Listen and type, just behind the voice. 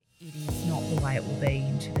way it will be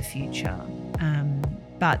into the future.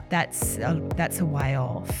 But that's a way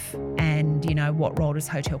off. And, you know, what role does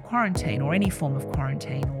hotel quarantine or any form of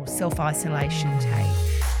quarantine or self-isolation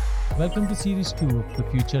take? Welcome to Series 2 of the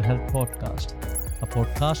Future Health Podcast, a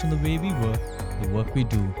podcast on the way we work, the work we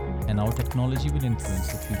do, and how technology will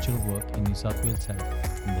influence the future of work in New South Wales Health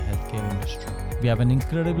in the healthcare industry. We have an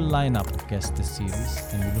incredible lineup of guests this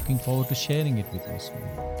series, and we're looking forward to sharing it with you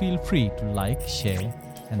soon. Feel free to like, share,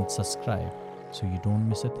 and subscribe so you don't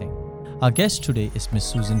miss a thing. Our guest today is Ms.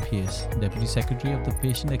 Susan Pearce, Deputy Secretary of the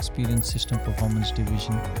Patient Experience System Performance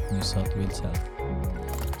Division, New South Wales Health.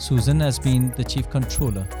 Susan has been the Chief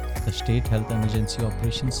Controller of the State Health Emergency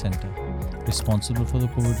Operations Centre, responsible for the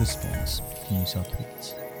COVID response in New South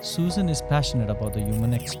Wales. Susan is passionate about the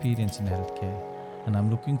human experience in healthcare, and I'm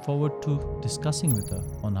looking forward to discussing with her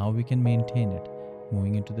on how we can maintain it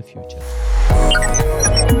moving into the future.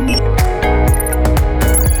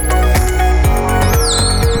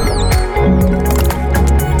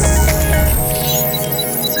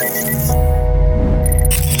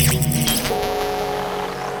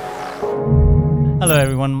 Hello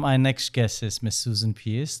everyone, my next guest is Ms. Susan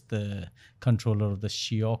Pearce, the Controller of the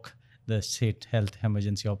SHEOC, the State Health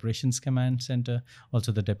Emergency Operations Command Center,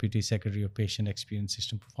 also the Deputy Secretary of Patient Experience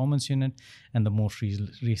System Performance Unit, and the most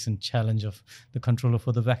recent challenge of the Controller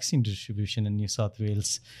for the Vaccine Distribution in New South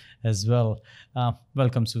Wales as well.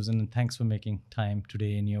 Welcome, Susan, and thanks for making time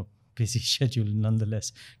today in your busy schedule,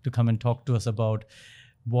 nonetheless, to come and talk to us about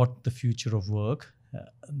what the future of work,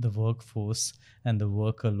 the workforce, and the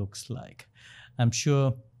worker looks like. I'm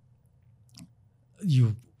sure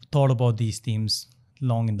you thought about these themes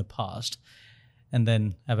long in the past, and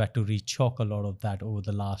then I've had to re-chalk a lot of that over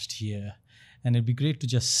the last year. And it'd be great to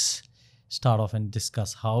just start off and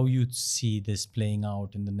discuss how you see this playing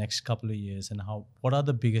out in the next couple of years, and what are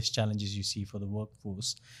the biggest challenges you see for the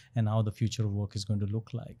workforce, and how the future of work is going to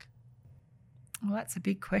look like. Well, that's a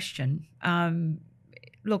big question.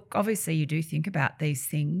 Look, obviously you do think about these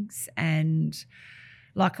things, and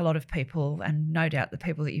like a lot of people, and no doubt the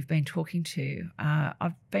people that you've been talking to,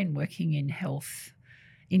 I've been working in health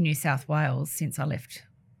in New South Wales since I left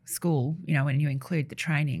school, you know, when you include the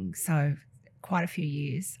training. So quite a few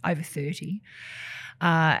years, over 30.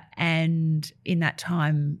 And in that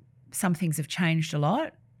time, some things have changed a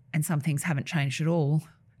lot and some things haven't changed at all,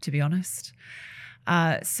 to be honest.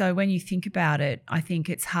 So when you think about it, I think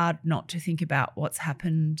it's hard not to think about what's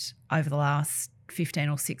happened over the last 15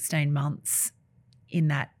 or 16 months in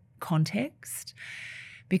that context,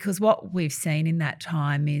 because what we've seen in that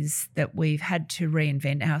time is that we've had to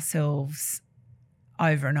reinvent ourselves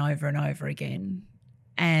over and over and over again.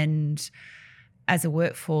 And as a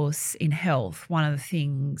workforce in health, one of the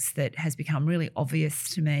things that has become really obvious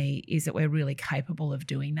to me is that we're really capable of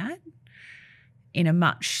doing that in a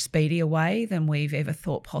much speedier way than we've ever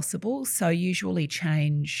thought possible. So usually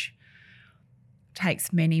change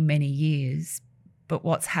takes many, many years. But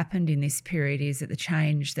what's happened in this period is that the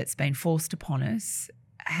change that's been forced upon us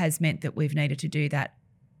has meant that we've needed to do that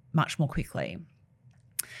much more quickly.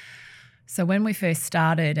 So when we first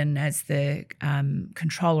started, and as the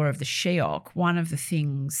controller of the SHEOC, one of the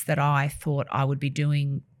things that I thought I would be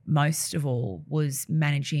doing most of all was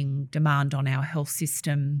managing demand on our health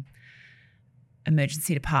system,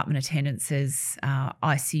 emergency department attendances,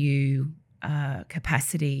 ICU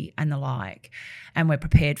capacity and the like, and we're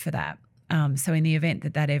prepared for that. So in the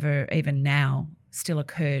event that even now still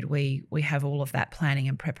occurred, we have all of that planning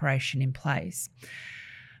and preparation in place.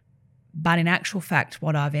 But in actual fact,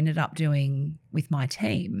 what I've ended up doing with my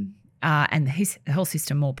team and the health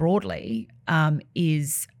system more broadly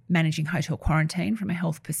is managing hotel quarantine from a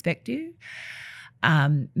health perspective,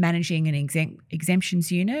 managing an exemptions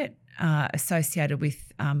unit associated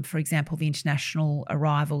with, for example, the international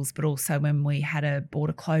arrivals, but also when we had a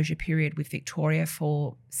border closure period with Victoria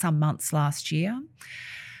for some months last year,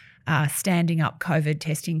 standing up COVID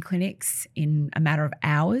testing clinics in a matter of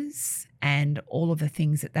hours and all of the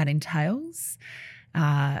things that entails.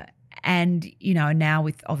 And, you know, now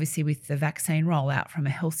with the vaccine rollout from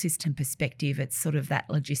a health system perspective, it's sort of that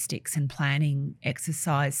logistics and planning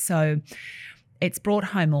exercise. So it's brought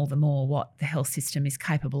home all the more what the health system is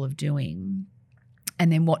capable of doing.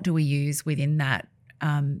 And then what do we use within that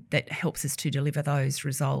that helps us to deliver those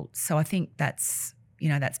results? So I think that's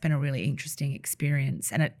been a really interesting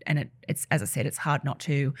experience. And it's as I said, it's hard not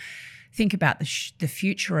to think about the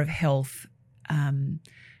future of health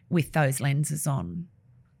with those lenses on.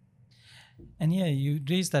 And yeah, you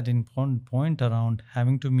raised that important point around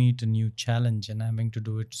having to meet a new challenge and having to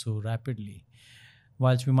do it so rapidly.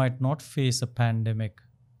 Whilst we might not face a pandemic,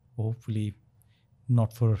 hopefully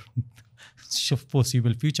not for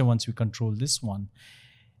foreseeable future once we control this one.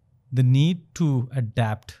 The need to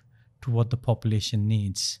adapt to what the population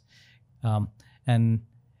needs, and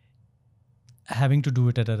having to do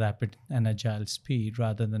it at a rapid and agile speed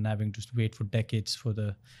rather than having to wait for decades for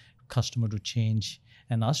the customer to change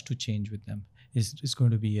and us to change with them is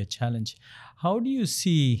going to be a challenge. How do you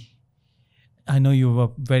see, I know you were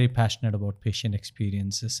very passionate about patient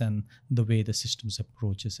experiences and the way the systems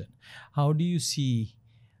approaches it. How do you see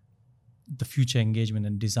the future engagement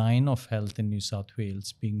and design of health in New South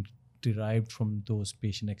Wales being derived from those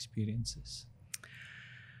patient experiences?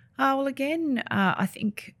 Well, again, I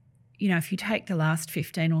think, if you take the last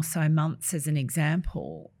 15 or so months as an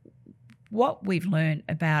example, what we've learned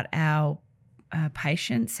about our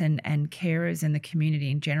patients and carers and the community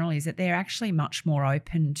in general is that they're actually much more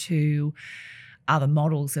open to other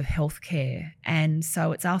models of healthcare. And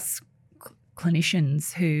so it's us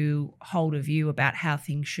clinicians who hold a view about how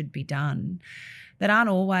things should be done that aren't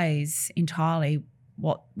always entirely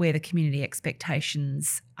where the community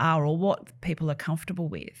expectations are or what people are comfortable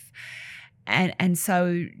with. And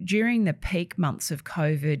so during the peak months of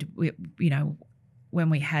COVID, when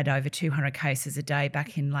we had over 200 cases a day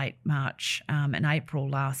back in late March and April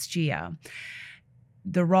last year,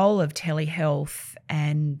 the role of telehealth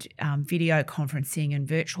and video conferencing and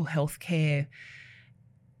virtual healthcare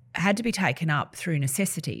had to be taken up through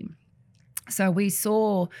necessity. So we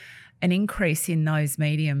saw an increase in those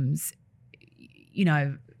mediums,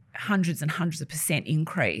 hundreds and hundreds of %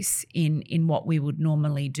 increase in what we would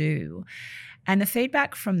normally do. And the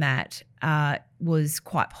feedback from that was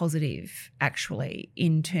quite positive, actually,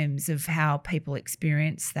 in terms of how people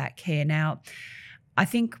experience that care. Now, I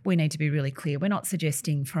think we need to be really clear. We're not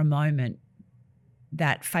suggesting for a moment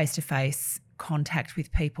that face-to-face contact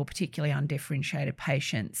with people, particularly undifferentiated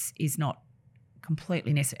patients, is not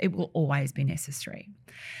completely necessary. It will always be necessary.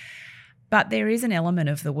 But there is an element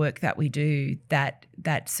of the work that we do that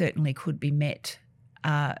certainly could be met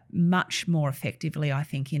much more effectively, I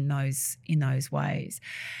think, in those ways.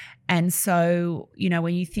 And so,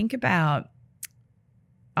 when you think about,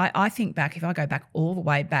 I think back, if I go back all the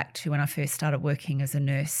way back to when I first started working as a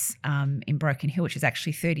nurse in Broken Hill, which is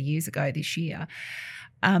actually 30 years ago this year,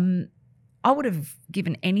 I would have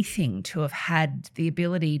given anything to have had the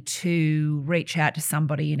ability to reach out to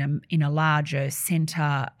somebody in a larger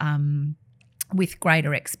centre with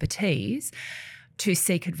greater expertise to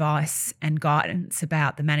seek advice and guidance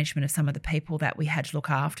about the management of some of the people that we had to look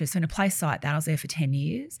after. So in a place like that, I was there for 10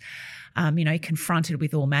 years, confronted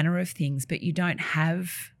with all manner of things, but you don't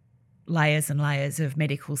have layers and layers of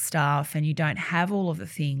medical staff and you don't have all of the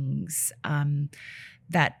things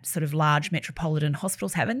that sort of large metropolitan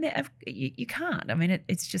hospitals have. And you can't. I mean,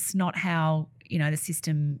 it's just not how, the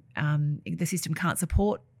system can't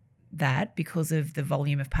support that because of the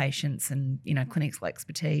volume of patients and, clinical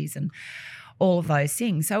expertise and all of those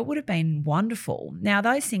things. So it would have been wonderful. Now,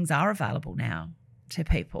 those things are available now to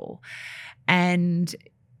people. And,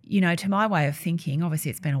 to my way of thinking,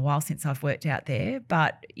 obviously it's been a while since I've worked out there,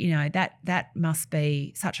 but, that must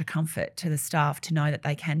be such a comfort to the staff to know that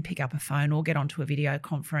they can pick up a phone or get onto a video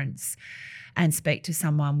conference and speak to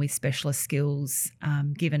someone with specialist skills,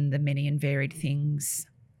 given the many and varied things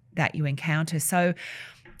that you encounter. So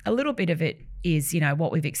a little bit of it is,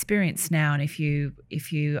 what we've experienced now, and if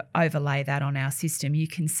you overlay that on our system, you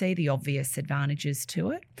can see the obvious advantages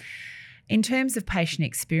to it. In terms of patient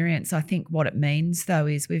experience, I think what it means though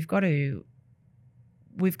is we've got to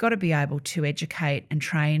be able to educate and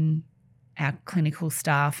train our clinical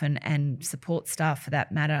staff and support staff for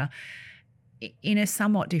that matter in a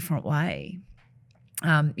somewhat different way.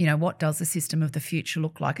 What does the system of the future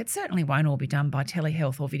look like? It certainly won't all be done by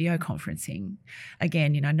telehealth or video conferencing.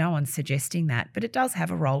 Again, no one's suggesting that, but it does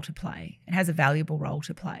have a role to play. It has a valuable role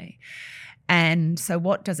to play. And so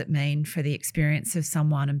what does it mean for the experience of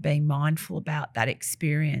someone and being mindful about that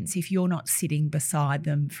experience if you're not sitting beside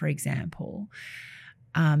them, for example?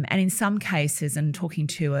 And in some cases, and talking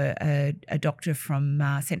to a doctor from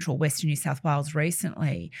central Western New South Wales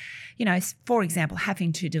recently, for example,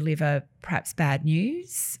 having to deliver perhaps bad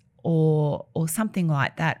news or something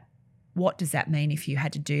like that, what does that mean if you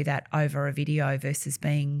had to do that over a video versus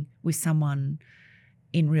being with someone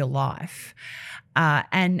in real life?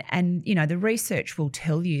 And the research will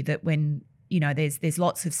tell you that when there's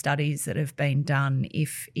lots of studies that have been done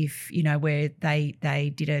if where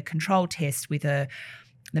they did a control test with the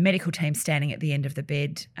medical team standing at the end of the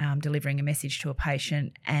bed delivering a message to a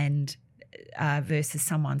patient and versus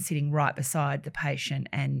someone sitting right beside the patient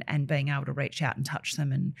and being able to reach out and touch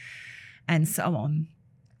them and so on.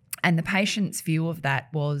 And the patient's view of that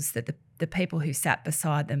was that the people who sat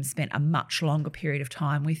beside them spent a much longer period of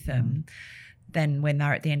time with them than when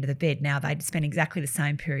they're at the end of the bed. Now they'd spend exactly the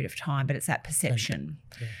same period of time, but it's that perception.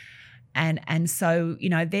 Yeah. And so, you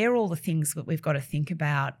know, they're all the things that we've got to think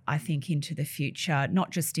about, I think, into the future,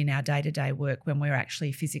 not just in our day-to-day work when we're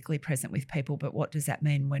actually physically present with people, but what does that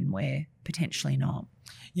mean when we're potentially not?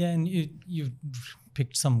 Yeah, and you've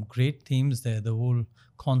picked some great themes there, the whole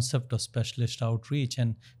concept of specialist outreach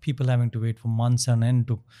and people having to wait for months on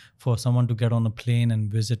end for someone to get on a plane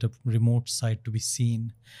and visit a remote site to be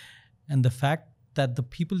seen. And the fact that the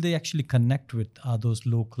people they actually connect with are those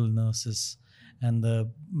local nurses and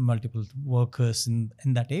the multiple workers in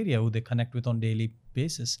that area who they connect with on a daily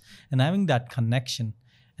basis. And having that connection,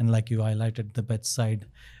 and like you highlighted, the bedside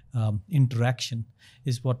interaction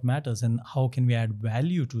is what matters. And how can we add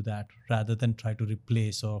value to that rather than try to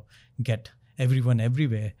replace or get everyone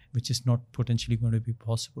everywhere, which is not potentially going to be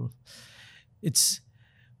possible.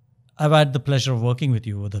 I've had the pleasure of working with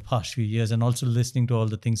you over the past few years and also listening to all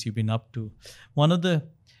the things you've been up to. One of the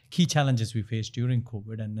key challenges we faced during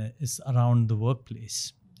COVID and is around the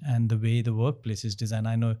workplace and the way the workplace is designed.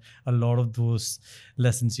 I know a lot of those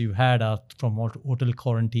lessons you had are from hotel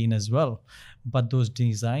quarantine as well, but those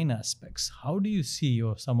design aspects, how do you see,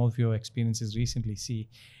 or some of your experiences recently see,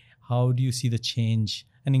 how do you see the change,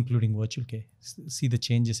 and including virtual care, see the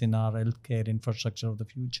changes in our healthcare infrastructure of the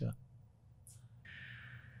future?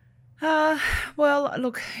 Well,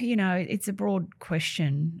 look, you know, it's a broad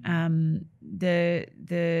question.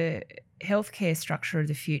 The healthcare structure of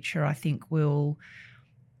the future, I think, will,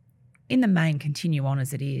 in the main, continue on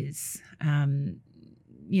as it is.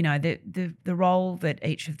 You know, the role that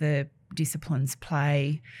each of the disciplines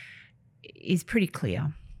play is pretty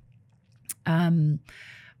clear.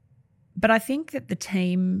 But I think that the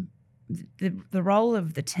team, the role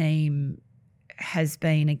of the team has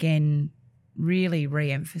been, again, really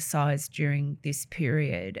re-emphasised during this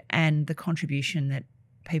period, and the contribution that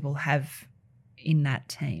people have in that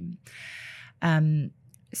team.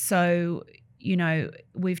 So, you know,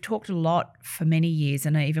 we've talked a lot for many years,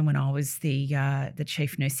 and even when I was the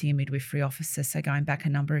Chief Nursing and Midwifery Officer, so going back a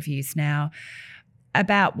number of years now,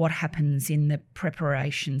 about what happens in the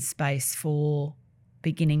preparation space for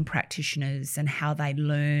beginning practitioners and how they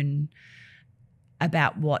learn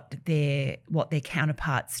about what their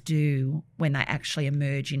counterparts do when they actually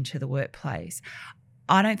emerge into the workplace.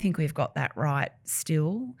 I don't think we've got that right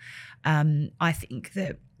still. I think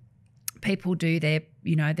that people do their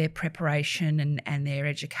preparation and their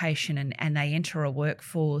education and they enter a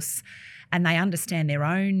workforce and they understand their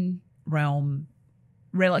own realm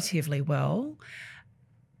relatively well,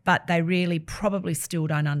 but they really probably still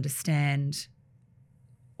don't understand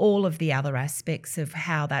all of the other aspects of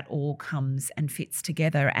how that all comes and fits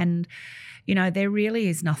together. And, you know, there really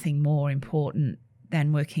is nothing more important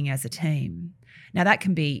than working as a team. Now, that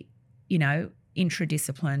can be, you know,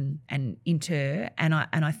 intradiscipline and and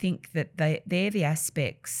I think that they're the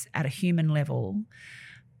aspects at a human level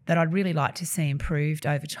that I'd really like to see improved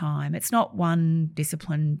over time. It's not one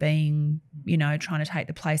discipline being, you know, trying to take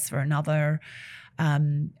the place for another.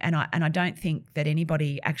 And I don't think that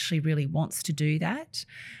anybody actually really wants to do that.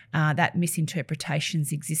 That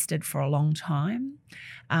misinterpretations existed for a long time,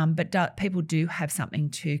 but people do have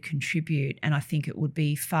something to contribute, and I think it would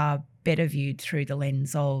be far better viewed through the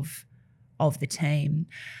lens of the team.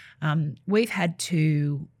 We've had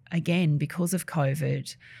to, again, because of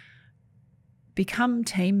COVID, become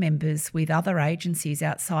team members with other agencies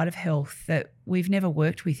outside of health that we've never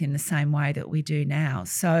worked with in the same way that we do now.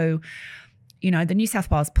 So, you know, the New South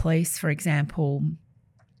Wales Police, for example,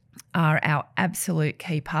 are our absolute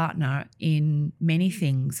key partner in many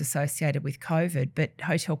things associated with COVID, but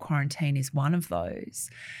hotel quarantine is one of those.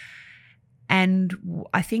 And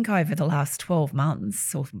I think over the last 12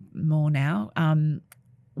 months or more now,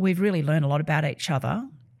 we've really learned a lot about each other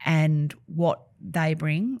and what they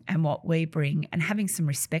bring and what we bring, and having some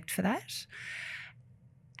respect for that.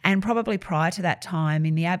 And probably prior to that time,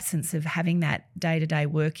 in the absence of having that day-to-day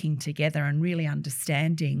working together and really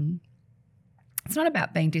understanding, it's not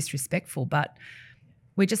about being disrespectful, but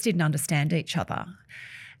we just didn't understand each other.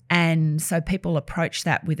 And so people approach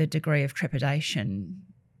that with a degree of trepidation.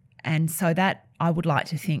 And so that, I would like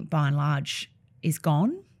to think, by and large, is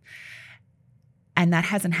gone. And that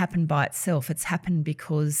hasn't happened by itself. It's happened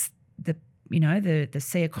because the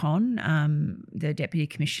CEOCON, the Deputy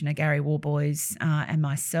Commissioner Gary Warboys and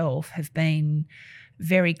myself have been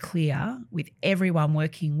very clear with everyone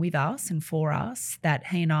working with us and for us that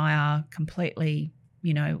he and I are completely,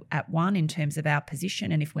 you know, at one in terms of our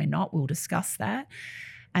position. And if we're not, we'll discuss that.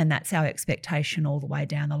 And that's our expectation all the way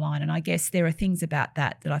down the line. And I guess there are things about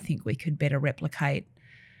that I think we could better replicate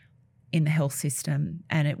in the health system,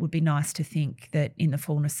 and it would be nice to think that in the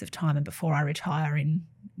fullness of time and before I retire in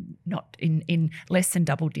less than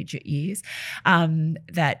double-digit years,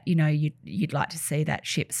 that you'd like to see that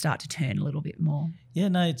ship start to turn a little bit more. Yeah,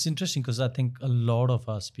 no, it's interesting because I think a lot of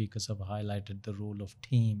our speakers have highlighted the role of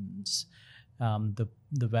teams, the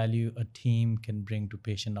value a team can bring to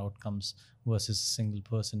patient outcomes versus a single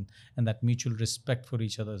person, and that mutual respect for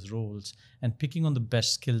each other's roles and picking on the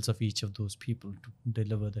best skills of each of those people to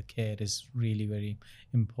deliver the care is really very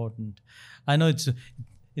important. I know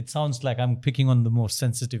it sounds like I'm picking on the more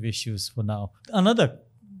sensitive issues for now. Another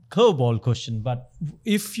curveball question, but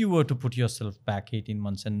if you were to put yourself back 18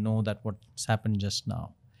 months and know that what's happened just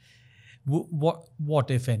now, what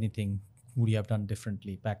if anything would you have done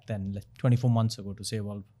differently back then, like 24 months ago, to say,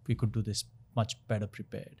 well, we could do this much better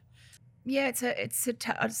prepared? Yeah, it's a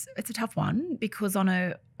tough one, because on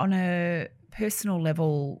a personal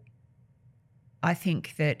level, I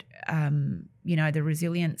think that the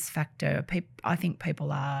resilience factor. I think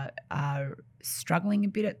people are struggling a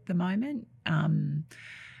bit at the moment. I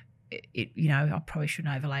probably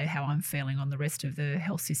shouldn't overlay how I'm feeling on the rest of the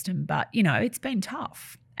health system, but it's been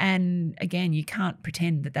tough. And again, you can't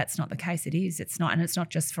pretend that that's not the case. It is. It's not, and it's not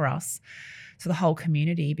just for us, for the whole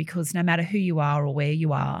community, because no matter who you are or where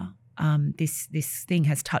you are, this thing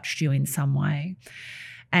has touched you in some way.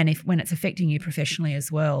 And when it's affecting you professionally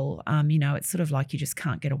as well, it's sort of like you just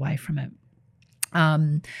can't get away from it.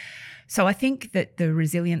 So I think that the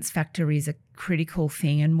resilience factor is a critical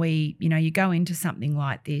thing. And you go into something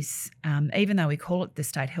like this, even though we call it the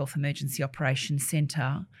State Health Emergency Operations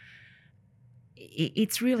Centre,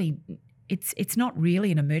 it's not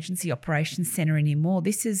really an emergency operations centre anymore.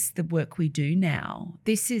 This is the work we do now.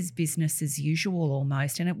 This is business as usual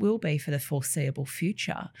almost, and it will be for the foreseeable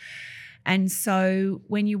future. And so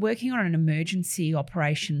when you're working on an emergency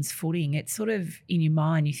operations footing, it's sort of in your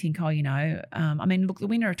mind, you think, look, the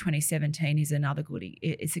winter of 2017 is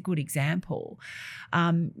it's a good example.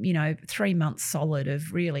 3 months solid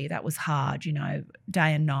of really, that was hard,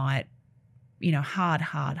 day and night,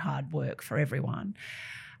 hard work for everyone.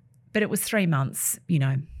 But it was 3 months,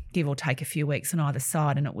 give or take a few weeks on either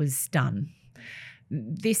side, and it was done.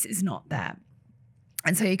 This is not that.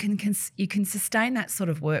 And so you can sustain that sort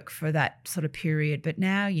of work for that sort of period, but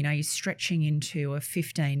now, you're stretching into a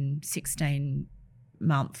 15, 16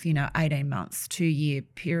 month, 18 months, 2-year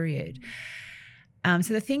period.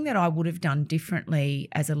 So the thing that I would have done differently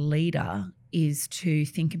as a leader is to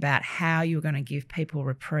think about how you're going to give people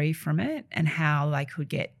reprieve from it and how they could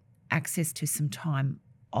get access to some time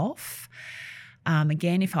off.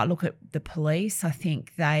 Again, if I look at the police, I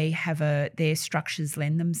think they have their structures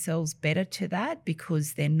lend themselves better to that,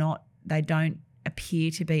 because they don't appear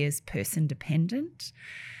to be as person dependent.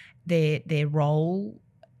 Their role,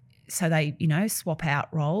 so they swap out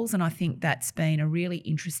roles, and I think that's been a really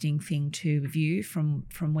interesting thing to view from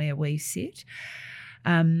where we sit.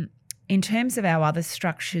 In terms of our other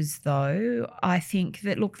structures, though, I think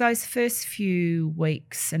that, look, those first few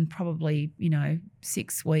weeks and probably,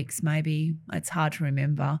 6 weeks maybe, it's hard to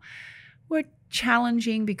remember, were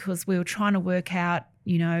challenging because we were trying to work out,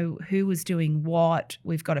 who was doing what.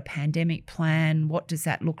 We've got a pandemic plan. What does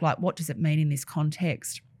that look like? What does it mean in this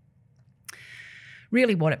context?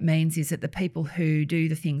 Really what it means is that the people who do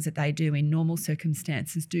the things that they do in normal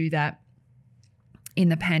circumstances do that in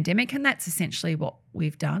the pandemic, and that's essentially what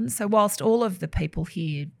we've done. So whilst all of the people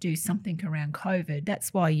here do something around COVID,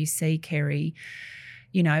 that's why you see Kerry,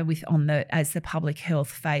 as the public health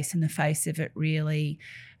face, in the face of it, really,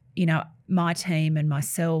 my team and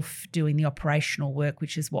myself doing the operational work,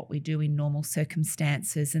 which is what we do in normal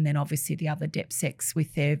circumstances, and then obviously the other DepSecs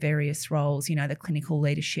with their various roles, the clinical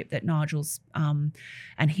leadership that Nigel's and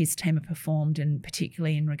his team have performed, and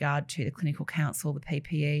particularly in regard to the clinical council, the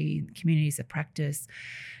PPE, communities of practice,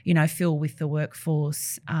 Phil with the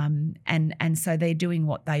workforce, and so they're doing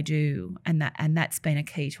what they do, and that's been a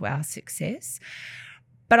key to our success.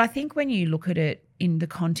 But I think when you look at it in the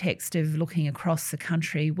context of looking across the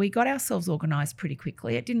country, we got ourselves organised pretty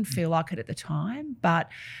quickly. It didn't feel like it at the time, but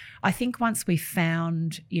I think once we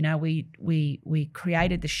found, we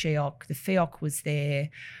created the SHEOC, the FEOC was there,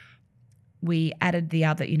 we added the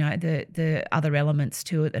other, the other elements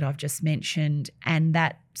to it that I've just mentioned, and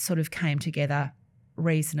that sort of came together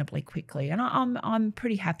reasonably quickly. And I'm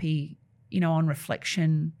pretty happy, on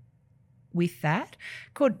reflection, with that.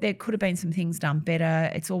 There could have been some things done better.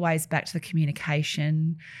 It's always back to the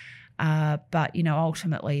communication, but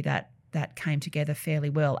ultimately that came together fairly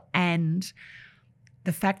well. And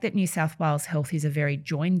the fact that New South Wales Health is a very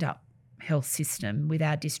joined up health system with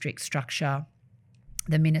our district structure,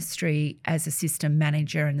 the ministry as a system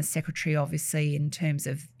manager and the secretary, obviously, in terms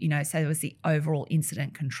of, so there was the overall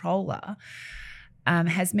incident controller,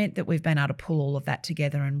 has meant that we've been able to pull all of that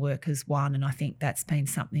together and work as one. And I think that's been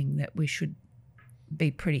something that we should be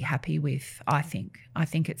pretty happy with, I think. I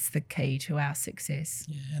think it's the key to our success.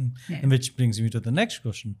 Yeah, and which brings me to the next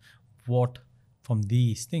question. What from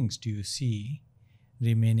these things do you see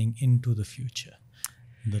remaining into the future?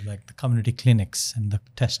 The community clinics and the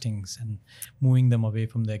testings and moving them away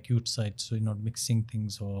from the acute side so you're not mixing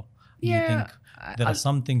things, or do you think there are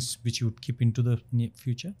some things which you would keep into the near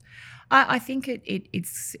future? I think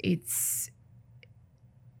it's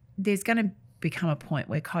there's going to become a point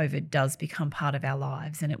where COVID does become part of our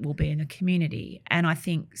lives and it will be in a community. And I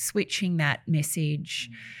think switching that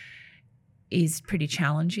message is pretty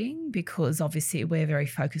challenging because obviously we're very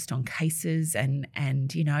focused on cases and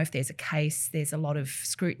if there's a case, there's a lot of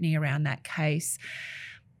scrutiny around that case.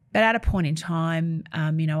 But at a point in time,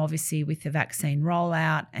 obviously with the vaccine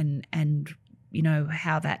rollout and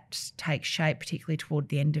how that takes shape, particularly toward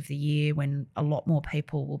the end of the year when a lot more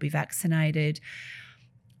people will be vaccinated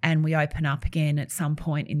and we open up again at some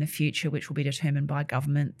point in the future, which will be determined by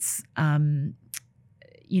governments, that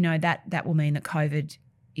will mean that COVID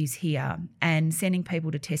is here, and sending people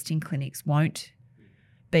to testing clinics won't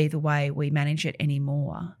be the way we manage it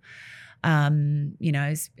anymore.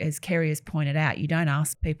 As Kerry has pointed out, you don't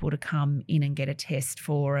ask people to come in and get a test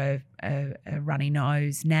for a runny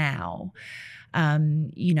nose now.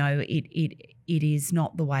 It is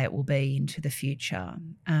not the way it will be into the future.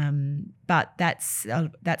 But that's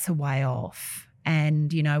a way off.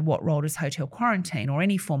 And, what role does hotel quarantine or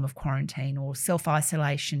any form of quarantine or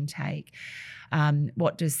self-isolation take?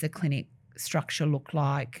 What does the clinic structure look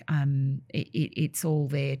like? It's all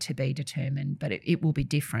there to be determined, but it will be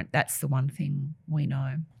different. That's the one thing we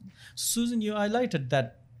know. Susan, you highlighted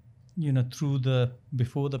that,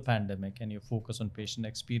 before the pandemic and your focus on patient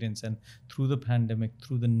experience, and through the pandemic,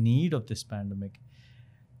 through the need of this pandemic,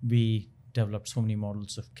 we developed so many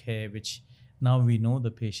models of care, which now we know the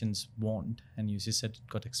patients want, and you said it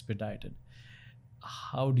got expedited.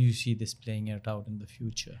 How do you see this playing it out in the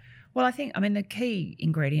future? Well, the key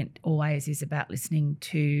ingredient always is about listening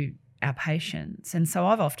to our patients. And so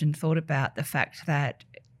I've often thought about the fact that,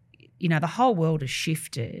 the whole world has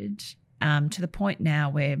shifted to the point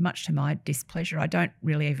now where, much to my displeasure, I don't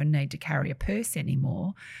really even need to carry a purse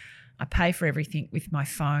anymore. I pay for everything with my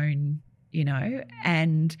phone,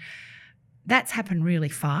 and that's happened really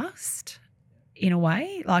fast. In a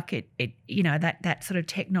way, like that sort of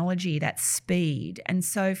technology, that speed. And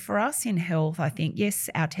so for us in health, I think, yes,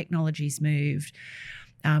 our technology's moved.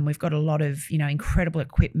 We've got a lot of, incredible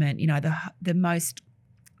equipment, the most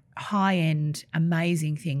high-end,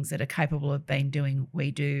 amazing things that are capable of being doing we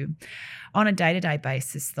do. On a day-to-day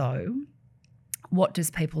basis, though, what does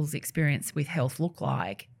people's experience with health look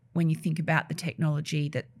like when you think about the technology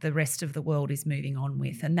that the rest of the world is moving on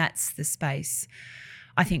with? And that's the space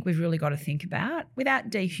I think we've really got to think about without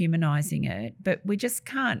dehumanising it, but we just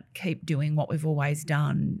can't keep doing what we've always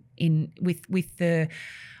done with the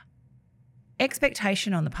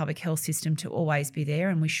expectation on the public health system to always be there,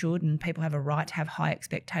 and we should, and people have a right to have high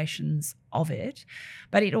expectations of it,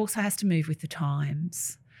 but it also has to move with the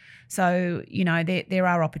times. So, there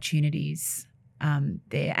are opportunities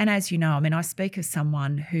there. And as you know, I speak as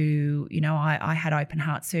someone who, I had open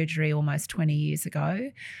heart surgery almost 20 years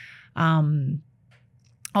ago.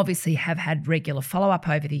 Obviously have had regular follow-up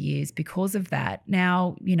over the years because of that.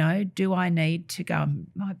 Now, do I need to go?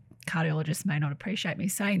 My cardiologist may not appreciate me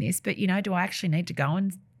saying this, but, do I actually need to go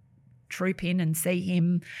and troop in and see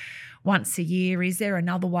him once a year? Is there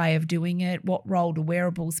another way of doing it? What role do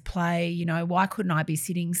wearables play? Why couldn't I be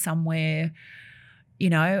sitting somewhere,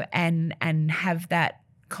 and have that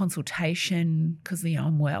consultation because,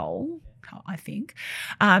 I'm well, I think.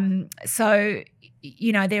 So,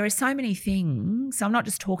 there are so many things. I'm not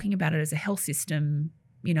just talking about it as a health system,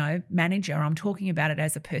 manager. I'm talking about it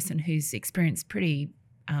as a person who's experienced pretty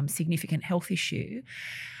significant health issue.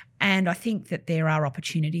 And I think that there are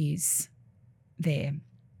opportunities there.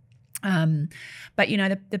 But,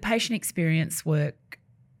 the patient experience work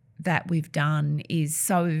that we've done is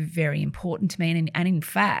so very important to me. And in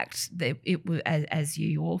fact, it was, as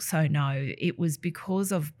you also know, it was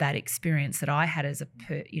because of that experience that I had as a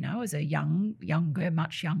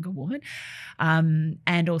much younger woman,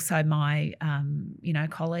 and also my,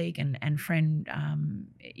 colleague and friend,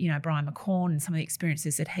 Brian McCorn, and some of the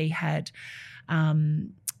experiences that he had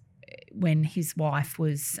when his wife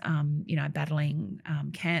was, battling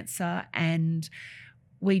cancer, and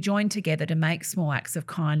we joined together to make small acts of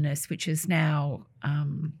kindness, which is now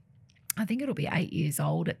I think it'll be 8 years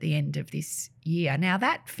old at the end of this year. Now,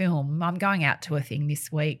 that film, I'm going out to a thing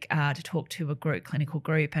this week to talk to a clinical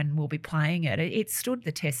group, and we'll be playing it. It stood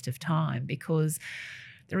the test of time because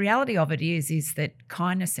the reality of it is that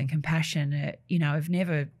kindness and compassion, have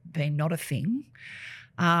never been not a thing.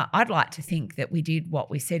 I'd like to think that we did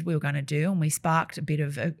what we said we were going to do, and we sparked a bit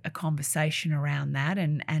of a conversation around that,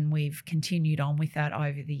 and we've continued on with that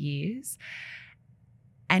over the years.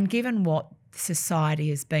 And given what society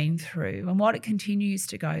has been through and what it continues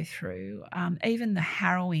to go through, even the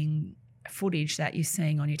harrowing footage that you're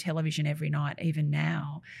seeing on your television every night, even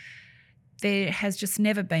now, there has just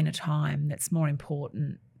never been a time that's more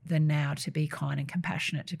important than now to be kind and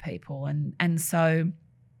compassionate to people. And so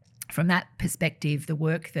from that perspective, the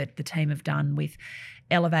work that the team have done with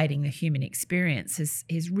elevating the human experience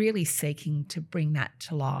is really seeking to bring that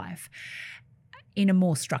to life in a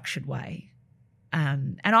more structured way.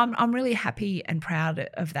 And I'm really happy and proud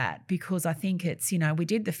of that, because I think it's, we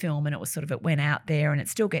did the film and it went out there and it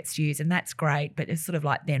still gets used, and that's great, but it's sort of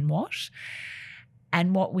like, then what?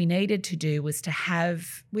 And what we needed to do was to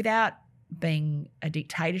have, without being a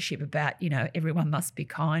dictatorship about, everyone must be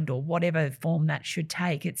kind or whatever form that should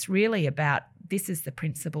take, it's really about, this is the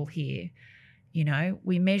principle here.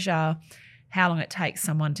 We measure how long it takes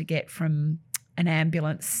someone to get from an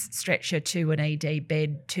ambulance stretcher to an ED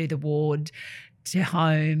bed to the ward to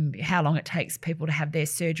home, how long it takes people to have their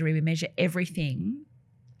surgery. We measure everything.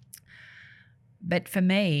 But for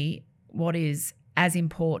me, what is as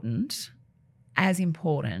important,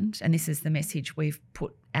 and this is the message we've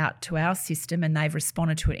put out to our system and they've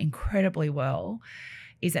responded to it incredibly well,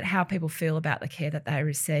 is that how people feel about the care that they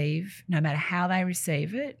receive, no matter how they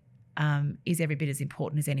receive it, is every bit as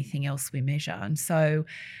important as anything else we measure. And so,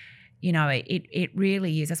 it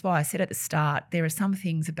really is. That's why I said at the start, there are some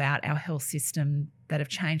things about our health system that have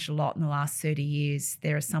changed a lot in the last 30 years.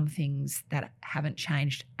 There are some things that haven't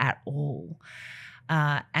changed at all.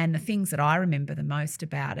 And the things that I remember the most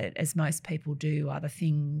about it, as most people do, are the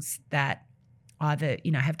things that either,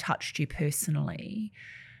 have touched you personally,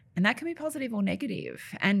 and that can be positive or negative.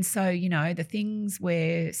 And so, the things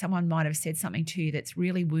where someone might have said something to you that's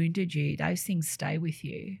really wounded you, those things stay with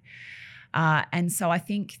you. And so I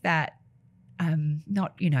think that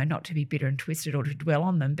not to be bitter and twisted or to dwell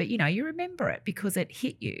on them, but, you remember it because it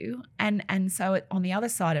hit you. And so on the other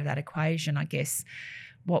side of that equation, I guess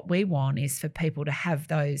what we want is for people to have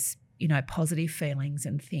those, positive feelings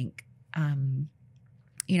and think,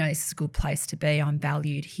 this is a good place to be. I'm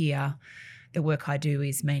valued here. The work I do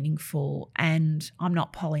is meaningful, and I'm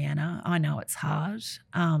not Pollyanna. I know it's hard,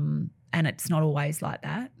 and it's not always like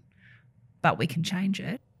that, but we can change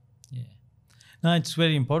it. Yeah. No, it's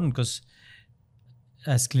very important because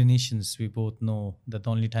as clinicians, we both know that the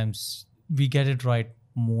only times we get it right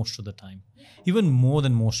most of the time, even more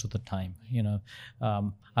than most of the time,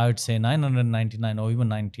 I would say 999 or even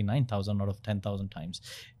 99,000 out of 10,000 times,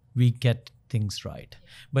 we get things right.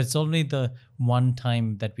 But it's only the one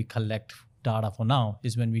time that we collect data for now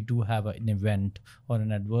is when we do have an event or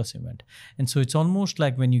an adverse event. And so it's almost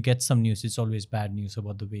like when you get some news, it's always bad news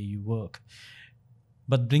about the way you work.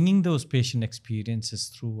 But bringing those patient experiences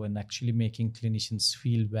through and actually making clinicians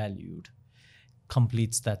feel valued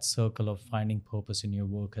completes that circle of finding purpose in your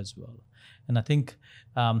work as well. And I think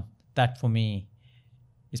that for me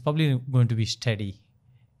is probably going to be steady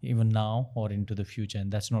even now or into the future.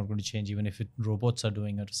 And that's not going to change even if robots are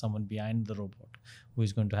doing it or someone behind the robot who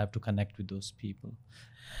is going to have to connect with those people.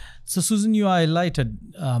 So Susan, you highlighted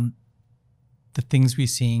the things we're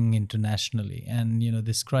seeing internationally. And,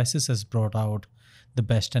 this crisis has brought out the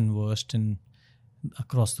best and worst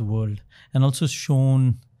across the world, and also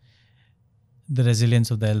shown the resilience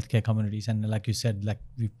of the healthcare communities. And like you said,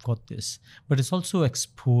 we've got this, but it's also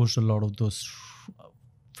exposed a lot of those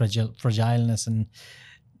fragileness and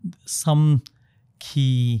some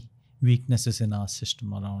key weaknesses in our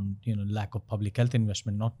system around, lack of public health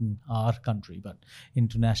investment, not in our country, but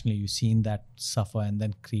internationally. You've seen that suffer and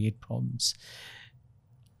then create problems.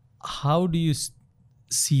 How do you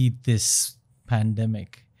see this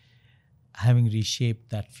pandemic having reshaped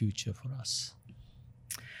that future for us?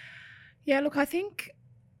 Yeah, look, I think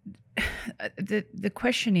the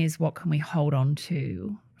question is, what can we hold on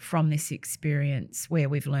to from this experience where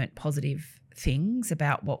we've learnt positive things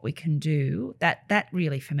about what we can do? That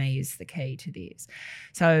really for me is the key to this.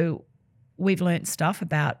 So we've learnt stuff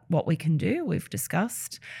about what we can do. We've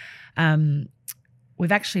discussed.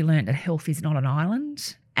 We've actually learnt that health is not an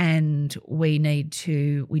island, and we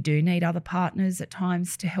do need other partners at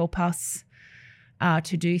times to help us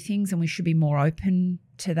to do things, and we should be more open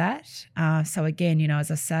to that. So again,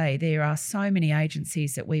 as I say, there are so many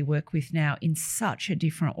agencies that we work with now in such a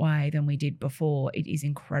different way than we did before. It is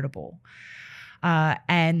incredible.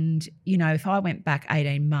 And, if I went back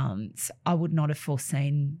 18 months, I would not have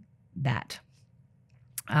foreseen that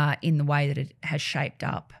in the way that it has shaped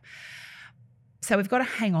up. So we've got to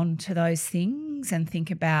hang on to those things and think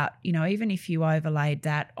about, even if you overlaid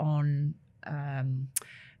that on,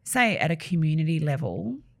 say, at a community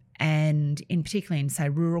level, and particularly in, say,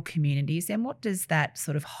 rural communities, then what does that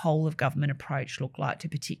sort of whole of government approach look like to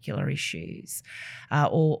particular issues,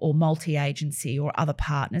 or multi-agency or other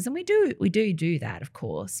partners? And we do that, of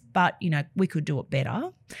course, but, we could do it better.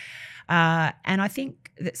 And I think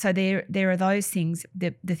so there are those things.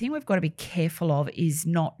 The thing we've got to be careful of is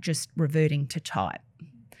not just reverting to type,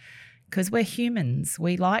 because we're humans.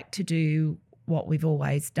 We like to do what we've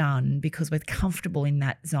always done because we're comfortable in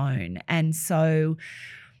that zone. And so,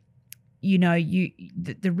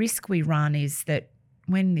 the risk we run is that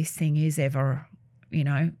when this thing is ever,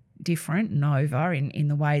 different and over in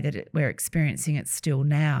the way that we're experiencing it still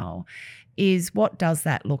now, is what does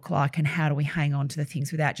that look like, and how do we hang on to the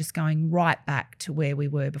things without just going right back to where we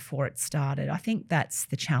were before it started? I think that's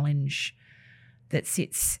the challenge that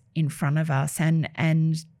sits in front of us,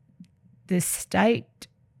 and the state,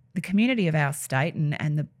 the community of our state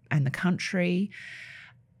and the country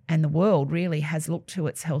and the world really has looked to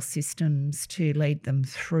its health systems to lead them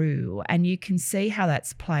through. And you can see how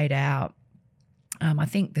that's played out. I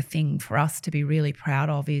think the thing for us to be really proud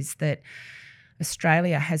of is that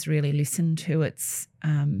Australia has really listened to its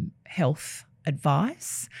health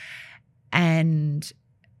advice and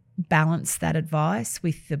balanced that advice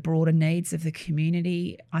with the broader needs of the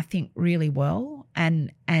community, I think, really well.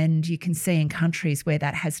 And you can see in countries where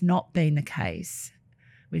that has not been the case,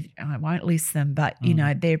 I won't list them, but,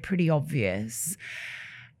 they're pretty obvious.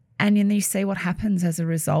 And then you see what happens as a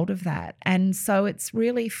result of that. And so it's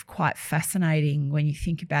really quite fascinating when you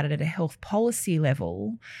think about it at a health policy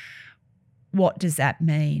level. What does that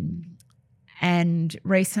mean? And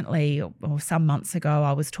recently, or some months ago,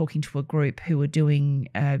 I was talking to a group who were doing,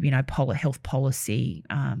 health policy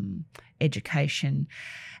education.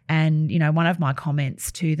 And, one of my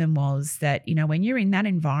comments to them was that, when you're in that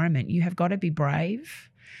environment, you have got to be brave,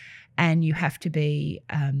 and you have to be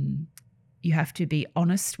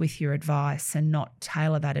honest with your advice and not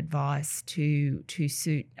tailor that advice to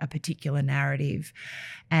suit a particular narrative.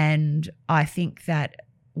 And I think that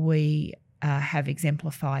we have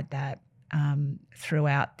exemplified that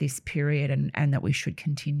throughout this period, and that we should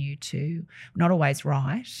continue to. Not always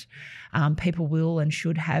right. People will and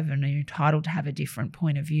should have and are entitled to have a different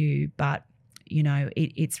point of view, but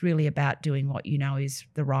it's really about doing what is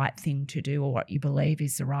the right thing to do, or what you believe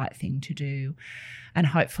is the right thing to do, and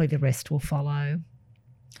hopefully the rest will follow.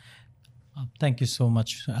 Thank you so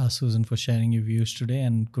much, Susan, for sharing your views today,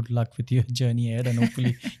 and good luck with your journey ahead. And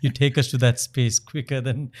hopefully you take us to that space quicker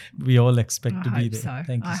than we all expect to be there. So.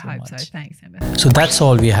 Thank you so much. I hope so. Thanks, Amber. So that's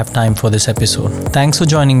all we have time for this episode. Thanks for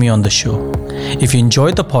joining me on the show. If you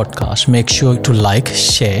enjoyed the podcast, make sure to like,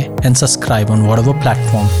 share, and subscribe on whatever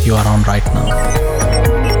platform you are on right now.